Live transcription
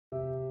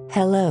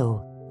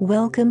Hello,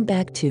 welcome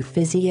back to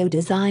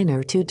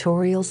PhysioDesigner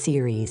tutorial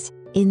series.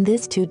 In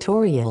this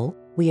tutorial,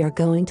 we are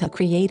going to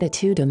create a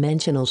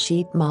two-dimensional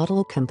sheet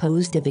model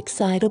composed of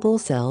excitable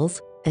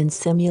cells and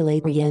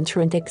simulate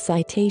reentrant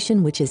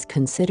excitation, which is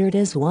considered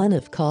as one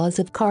of cause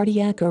of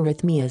cardiac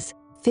arrhythmias.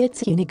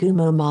 Fit's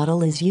Unigumo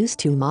model is used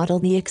to model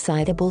the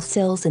excitable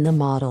cells in the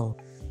model.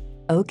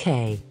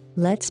 Okay,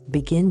 let's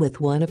begin with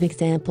one of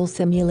example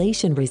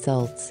simulation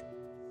results.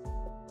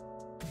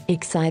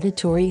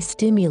 Excitatory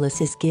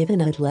stimulus is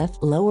given at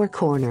left lower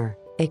corner.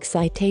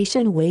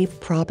 Excitation wave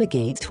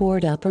propagates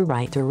toward upper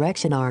right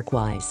direction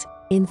arcwise.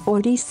 In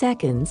 40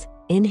 seconds,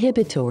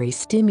 inhibitory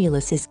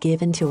stimulus is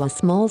given to a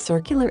small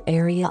circular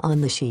area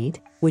on the sheet,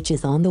 which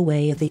is on the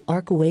way of the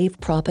arc wave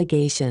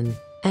propagation.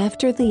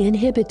 After the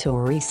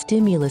inhibitory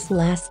stimulus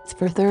lasts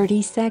for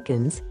 30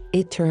 seconds,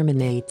 it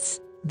terminates.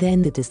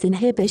 Then the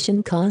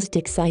disinhibition caused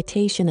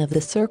excitation of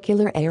the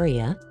circular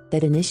area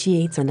that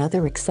initiates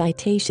another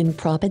excitation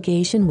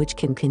propagation which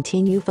can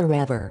continue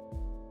forever.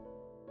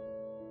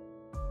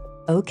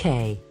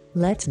 Okay,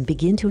 let's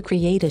begin to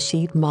create a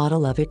sheet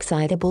model of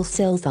excitable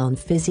cells on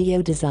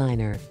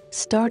PhysioDesigner.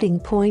 Starting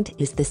point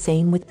is the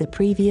same with the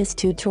previous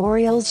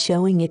tutorials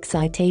showing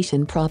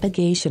excitation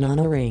propagation on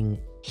a ring.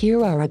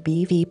 Here are a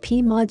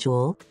BVP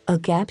module, a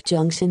gap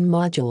junction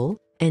module,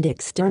 and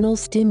external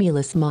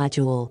stimulus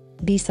module.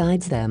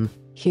 Besides them,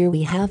 here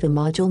we have a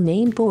module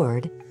named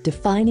board,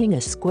 defining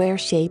a square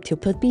shape to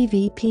put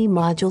BVP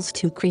modules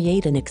to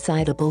create an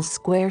excitable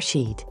square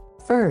sheet.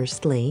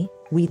 Firstly,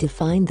 we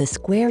define the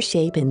square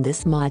shape in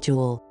this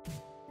module.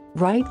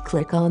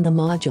 Right-click on the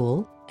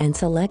module and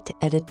select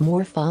Edit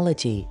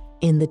Morphology.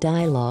 In the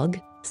dialog,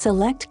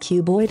 select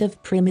Cuboid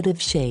of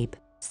primitive shape.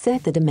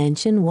 Set the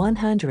dimension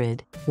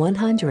 100,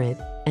 100,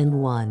 and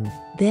 1.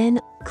 Then,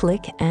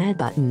 click Add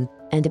button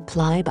and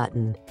Apply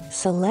button.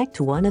 Select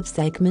one of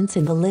segments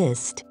in the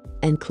list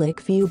and click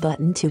View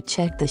button to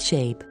check the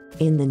shape.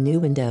 In the new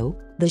window,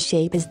 the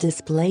shape is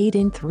displayed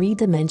in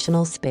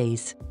three-dimensional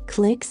space.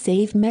 Click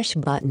Save Mesh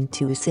button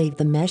to save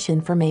the mesh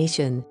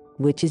information,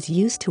 which is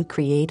used to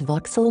create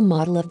voxel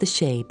model of the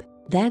shape.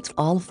 That's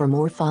all for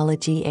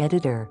Morphology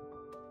Editor.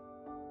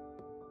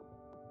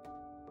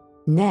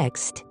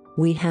 Next,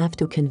 we have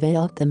to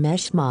convert the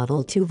mesh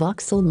model to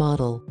voxel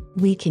model.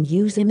 We can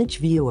use Image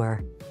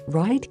Viewer.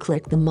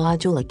 Right-click the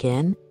module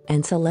again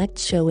and select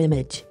Show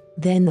Image.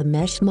 Then the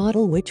mesh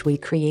model which we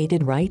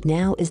created right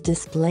now is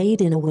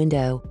displayed in a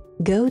window.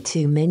 Go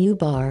to Menu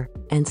Bar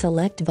and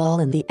select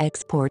Vol in the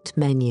Export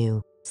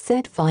menu.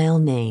 Set File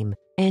Name,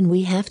 and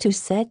we have to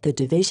set the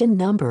division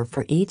number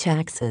for each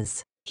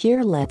axis.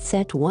 Here let's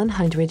set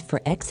 100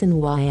 for X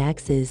and Y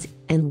axis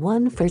and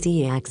 1 for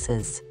Z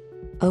axis.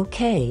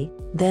 Okay,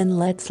 then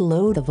let's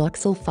load a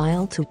voxel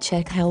file to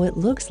check how it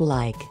looks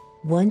like.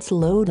 Once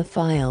load a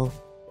file,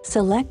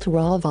 select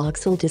Raw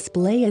Voxel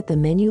Display at the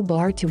menu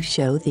bar to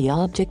show the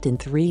object in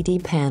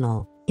 3D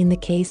panel. In the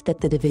case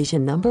that the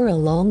division number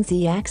along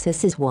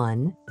Z-axis is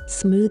 1,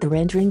 smooth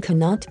rendering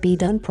cannot be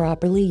done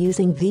properly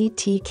using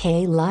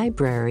VTK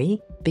library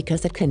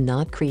because it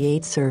cannot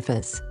create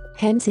surface.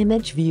 Hence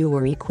Image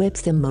Viewer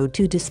equips a mode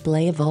to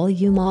display a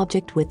volume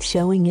object with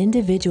showing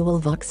individual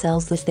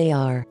voxels as they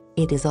are.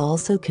 It is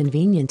also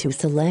convenient to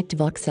select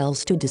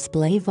voxels to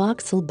display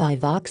voxel by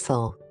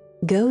voxel.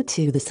 Go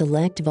to the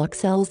Select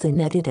Voxels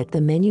and Edit at the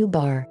menu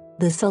bar.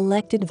 The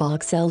selected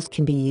voxels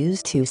can be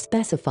used to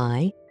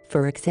specify,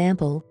 for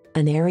example,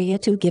 an area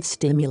to give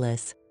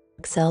stimulus.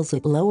 Voxels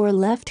at lower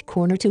left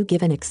corner to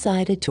give an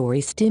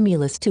excitatory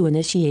stimulus to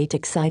initiate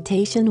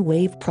excitation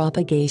wave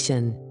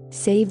propagation.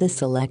 Save the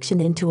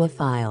selection into a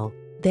file.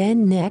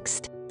 Then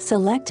next,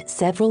 select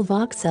several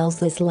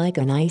voxels as like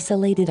an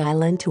isolated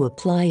island to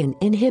apply an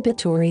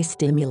inhibitory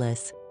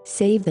stimulus.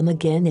 Save them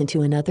again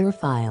into another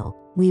file.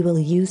 We will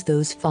use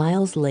those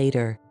files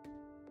later.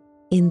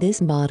 In this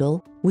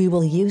model, we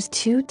will use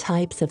two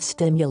types of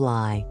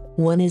stimuli.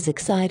 One is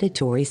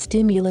excitatory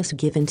stimulus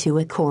given to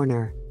a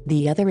corner.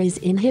 The other is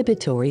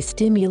inhibitory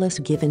stimulus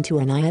given to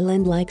an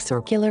island-like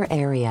circular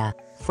area.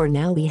 For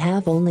now we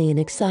have only an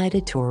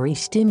excitatory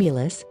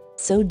stimulus,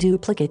 so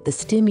duplicate the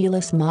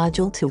stimulus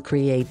module to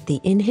create the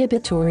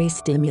inhibitory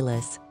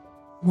stimulus.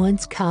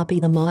 Once copy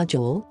the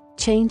module,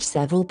 change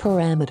several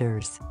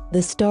parameters.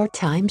 The start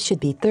time should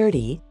be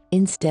 30,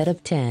 instead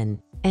of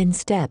 10, and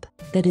step,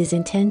 that is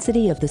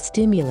intensity of the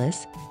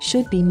stimulus,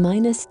 should be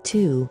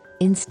 -2,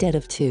 instead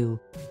of 2.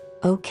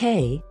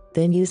 Okay,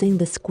 then using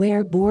the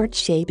square board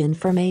shape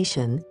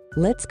information,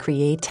 let's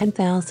create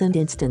 10,000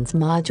 instance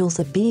modules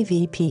of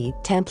BVP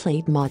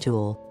template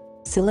module.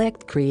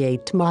 Select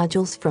Create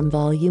Modules from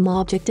Volume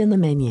Object in the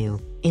menu.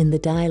 In the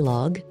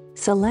dialog,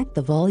 select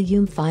the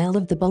volume file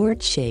of the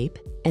board shape,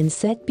 and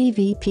set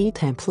BVP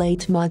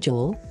template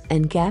module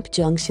and gap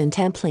junction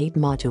template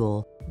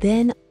module.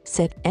 Then,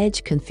 set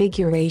edge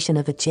configuration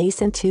of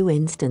adjacent two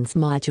instance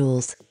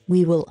modules.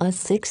 We will use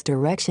 6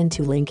 direction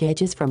to link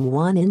edges from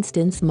one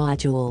instance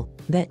module.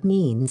 That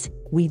means,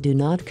 we do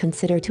not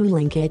consider to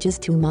link edges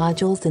to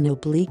modules in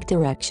oblique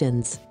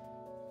directions.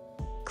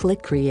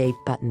 Click Create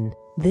button.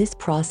 This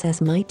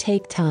process might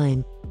take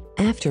time.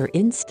 After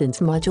instance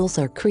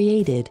modules are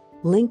created,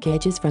 link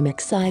edges from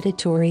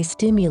excitatory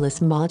stimulus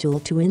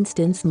module to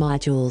instance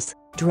modules.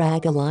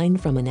 Drag a line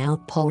from an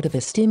output of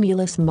a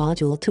stimulus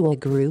module to a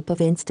group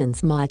of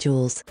instance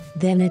modules.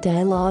 Then a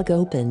dialog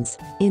opens,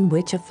 in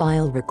which a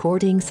file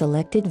recording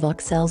selected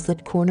voxels.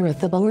 That corner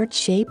of the board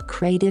shape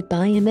created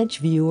by Image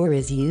Viewer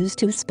is used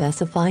to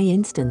specify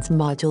instance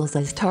modules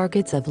as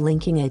targets of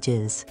linking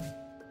edges.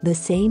 The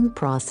same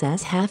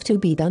process have to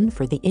be done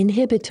for the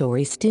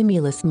inhibitory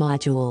stimulus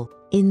module.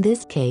 In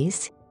this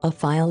case, a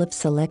file of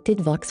selected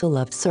voxel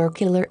of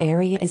circular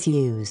area is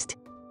used.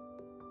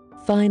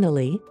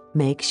 Finally,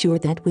 make sure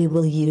that we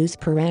will use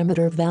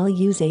parameter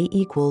values a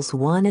equals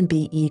 1 and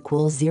b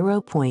equals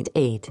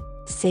 0.8.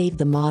 Save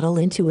the model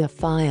into a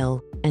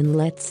file, and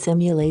let's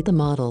simulate the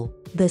model.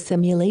 The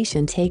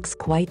simulation takes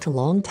quite a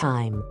long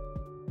time.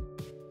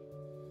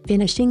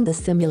 Finishing the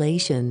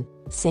simulation,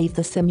 save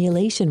the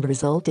simulation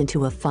result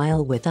into a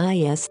file with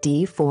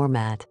ISD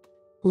format.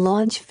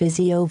 Launch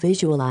Physio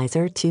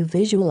Visualizer to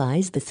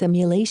visualize the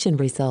simulation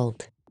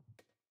result.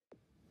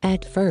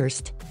 At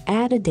first,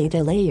 add a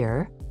data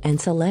layer, and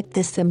select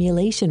the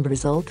simulation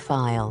result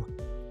file.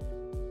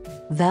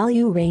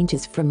 Value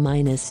ranges from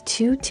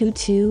 -2 to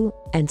 2,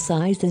 and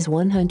size is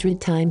 100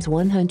 ×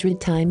 100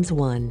 ×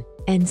 1,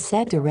 and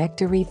set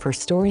directory for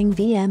storing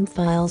VM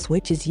files,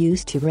 which is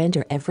used to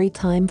render every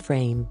time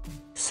frame.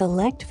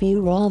 Select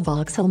View Raw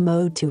Voxel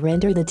Mode to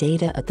render the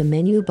data at the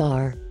menu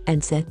bar,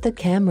 and set the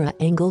camera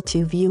angle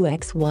to view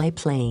XY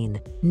plane.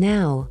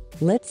 Now,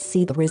 let's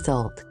see the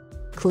result.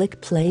 Click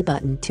Play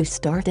button to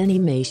start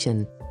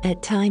animation.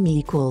 At time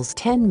equals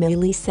 10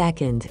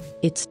 millisecond,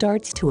 it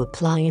starts to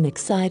apply an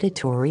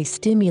excitatory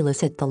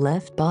stimulus at the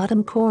left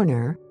bottom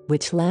corner,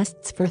 which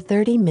lasts for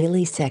 30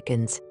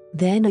 milliseconds.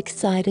 Then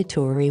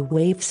excitatory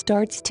wave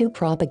starts to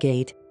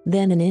propagate,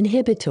 then an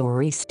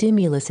inhibitory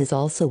stimulus is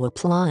also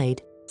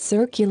applied.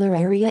 Circular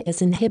area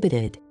is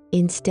inhibited.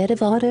 Instead of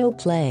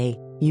autoplay,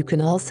 you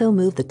can also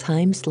move the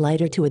time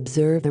slider to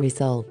observe the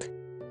result.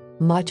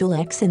 Module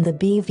X in the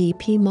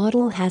BVP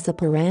model has a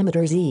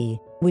parameter Z,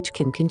 which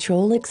can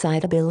control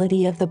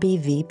excitability of the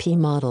BVP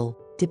model.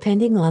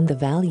 Depending on the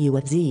value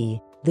of Z,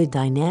 the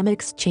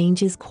dynamics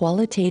changes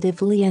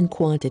qualitatively and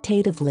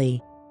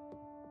quantitatively.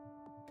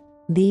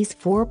 These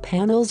 4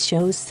 panels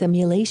shows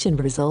simulation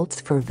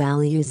results for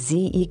values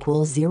Z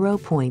equals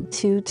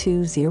 0.2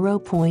 to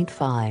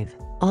 0.5.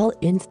 All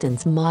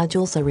instance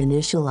modules are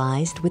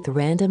initialized with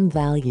random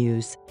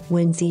values.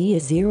 When Z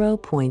is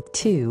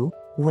 0.2,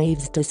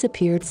 waves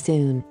disappeared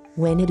soon.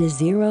 When it is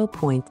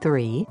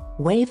 0.3,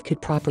 wave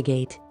could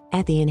propagate.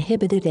 At the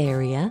inhibited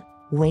area,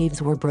 waves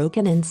were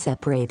broken and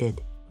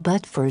separated.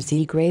 But for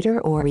Z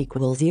greater or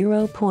equal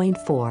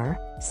 0.4,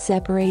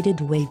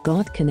 separated wave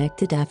got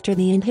connected after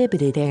the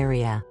inhibited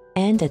area.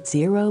 And at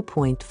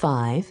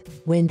 0.5,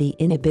 when the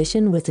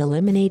inhibition was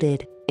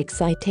eliminated,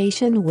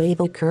 excitation wave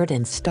occurred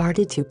and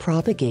started to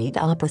propagate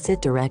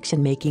opposite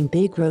direction, making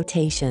big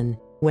rotation.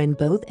 When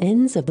both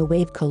ends of the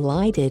wave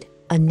collided,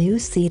 a new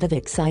seed of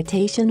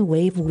excitation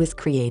wave was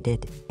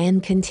created,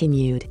 and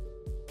continued.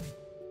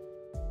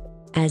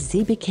 As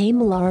Z became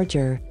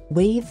larger,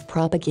 wave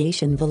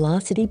propagation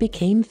velocity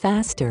became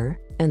faster,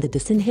 and the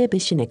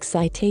disinhibition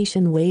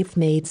excitation wave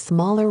made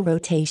smaller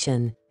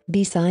rotation.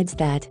 Besides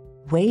that,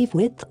 wave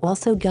width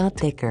also got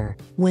thicker.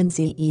 When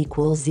Z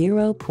equals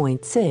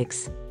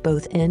 0.6,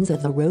 both ends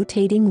of the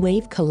rotating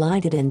wave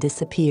collided and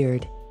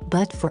disappeared.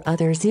 But for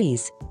other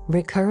Z's,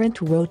 recurrent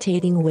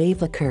rotating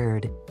wave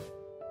occurred.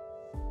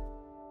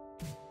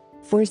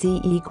 For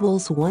Z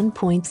equals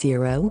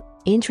 1.0,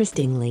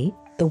 interestingly,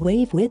 the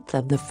wave width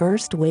of the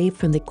first wave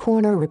from the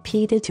corner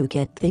repeated to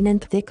get thin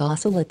and thick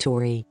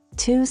oscillatory.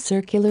 2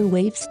 circular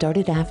waves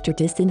started after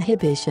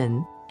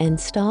disinhibition, and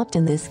stopped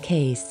in this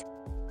case.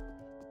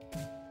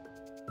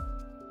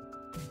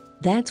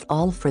 That's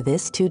all for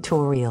this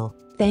tutorial.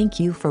 Thank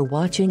you for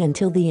watching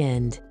until the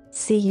end.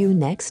 See you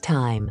next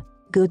time.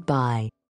 Goodbye.